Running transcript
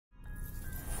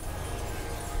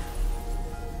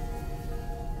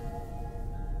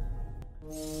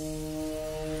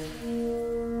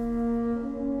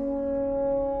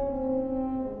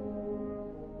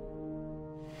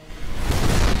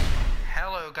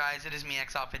guys? It is me,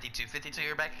 XL5252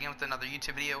 here, back again with another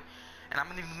YouTube video, and I'm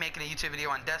going to be making a YouTube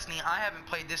video on Destiny. I haven't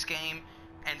played this game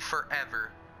in forever.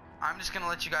 I'm just going to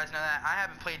let you guys know that I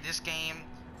haven't played this game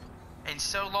in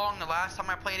so long. The last time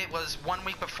I played it was 1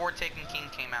 week before Taken King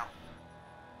came out.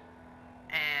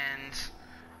 And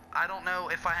I don't know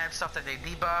if I have stuff that they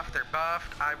debuffed or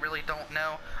buffed. I really don't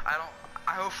know.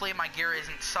 Hopefully my gear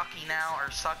isn't sucky now or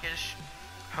suckish.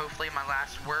 Hopefully my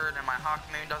last word and my Hawk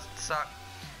Moon doesn't suck.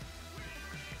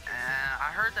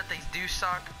 I heard that they do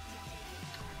suck,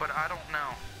 but I don't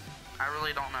know. I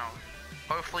really don't know.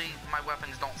 Hopefully my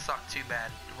weapons don't suck too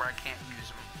bad where I can't use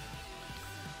them.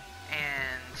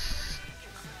 And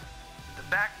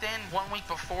back then, 1 week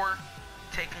before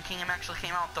Taken King actually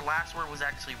came out, the last word was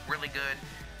actually really good.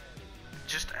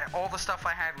 Just all the stuff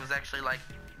I had was actually like,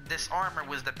 this armor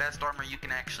was the best armor you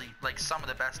can actually, like some of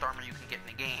the best armor you can get in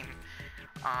the game.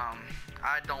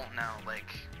 I don't know,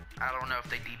 like, I don't know if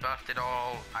they debuffed it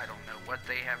all. I don't know what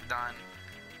they have done.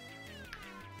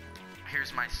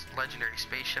 Here's my legendary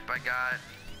spaceship I got.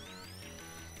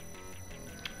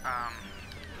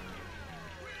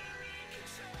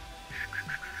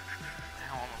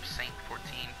 Helm of Saint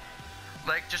 14.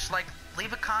 Like, just like,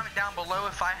 leave a comment down below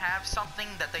if I have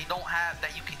something that they don't have,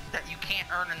 that you can't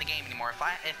earn in the game anymore.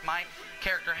 If my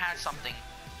character has something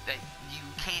that you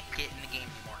can't get in the game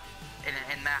anymore,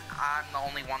 and that I'm the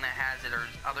only one that has it, or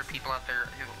other people out there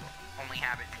who only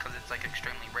have it because it's like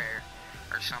extremely rare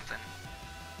or something.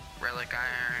 Relic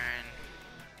Iron.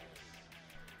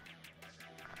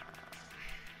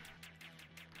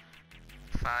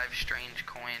 5 strange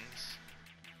coins.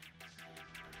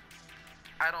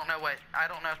 I don't know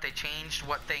if they changed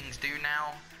what things do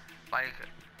now. Like,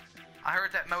 I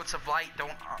heard that motes of light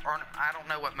I don't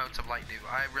know what motes of light do.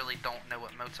 I really don't know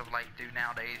what motes of light do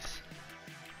nowadays.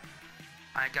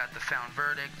 I got the Found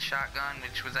Verdict shotgun,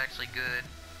 which was actually good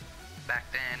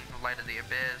back then. Light of the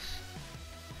Abyss.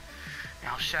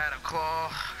 Now Shadow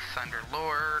Claw, Thunder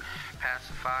Lord,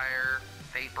 Pacifier,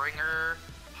 Fatebringer,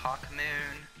 Hawk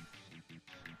Moon.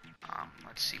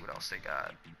 Let's see what else they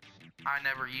got. I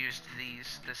never used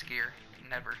this gear,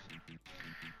 never.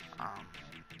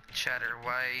 Cheddar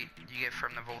White, you get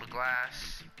from the Vault of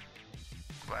Glass,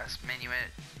 Glass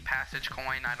Minuet, Passage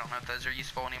Coin, I don't know if those are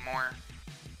useful anymore.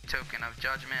 Token of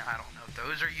Judgment, I don't know if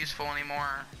those are useful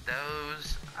anymore.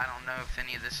 Those, I don't know if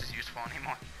any of this is useful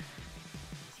anymore.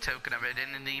 Token of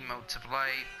Identity, Motes of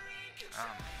Light.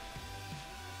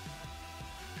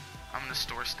 I'm gonna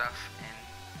store stuff in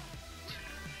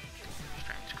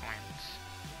strange coins.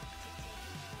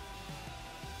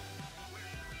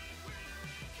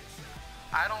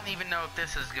 I don't even know if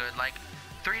this is good. Like,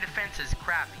 3 defense is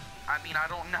crappy. I mean, I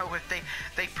don't know if they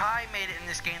probably made it in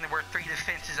this game where 3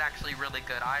 defense is actually really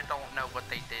good. I don't know what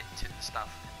they did to the stuff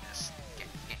in this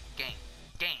game.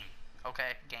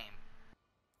 Okay, game.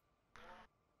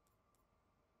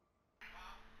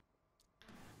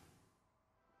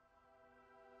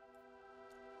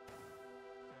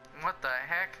 What the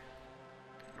heck?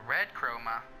 Red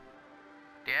chroma.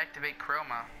 Deactivate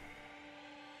chroma.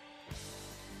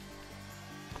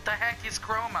 What the heck is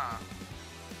chroma?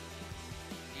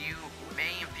 You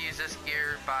may infuse this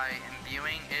gear by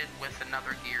imbuing it with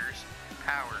another gear's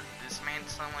power.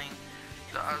 Dismantling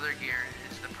the other gear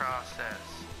is the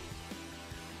process.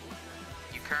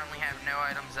 You currently have no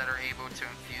items that are able to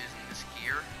infuse in this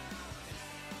gear.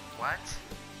 What?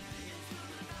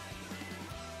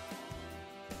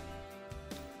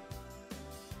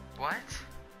 What?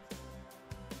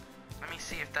 Let me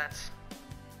see if that's...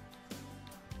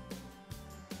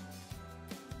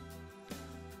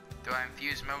 Do I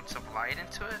infuse motes of light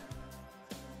into it?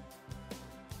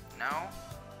 No?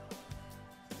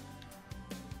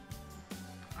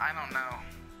 I don't know.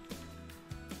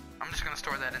 I'm just gonna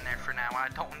store that in there for now. I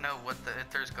don't know if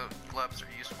those gloves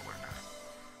are useful or not.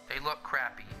 They look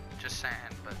crappy, just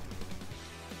saying, but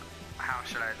how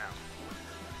should I know?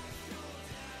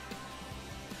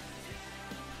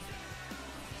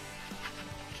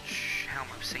 Helm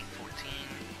of Saint 14,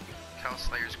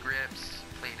 Hellslayer's Grips,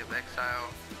 Plate of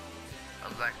Exile,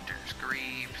 Elector's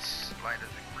Greaves, Light of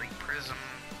the Great Prism,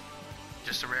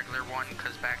 just a regular one,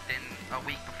 because back then, a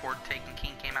week before Taken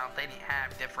King came out, they didn't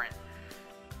have different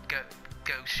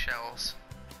ghost shells.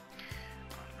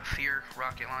 Fear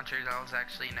rocket launcher, that was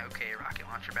actually an okay rocket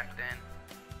launcher back then.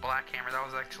 Black Hammer, that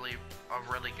was actually a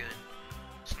really good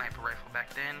sniper rifle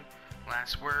back then.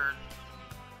 Last Word.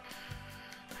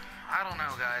 I don't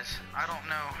know, guys. I don't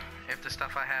know if the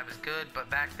stuff I have is good, but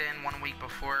back then, 1 week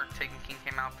before Taken King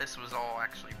came out, this was all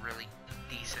actually really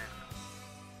decent.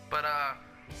 But,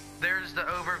 there's the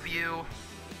overview.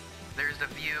 There's the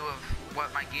view of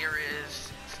what my gear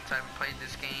is since I haven't played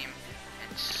this game in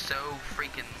It's so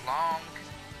freaking long.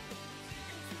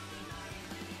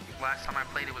 Last time I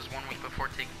played it was 1 week before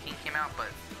Taken King came out, but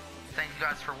thank you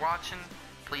guys for watching.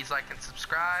 Please like and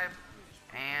subscribe,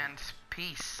 and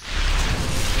peace.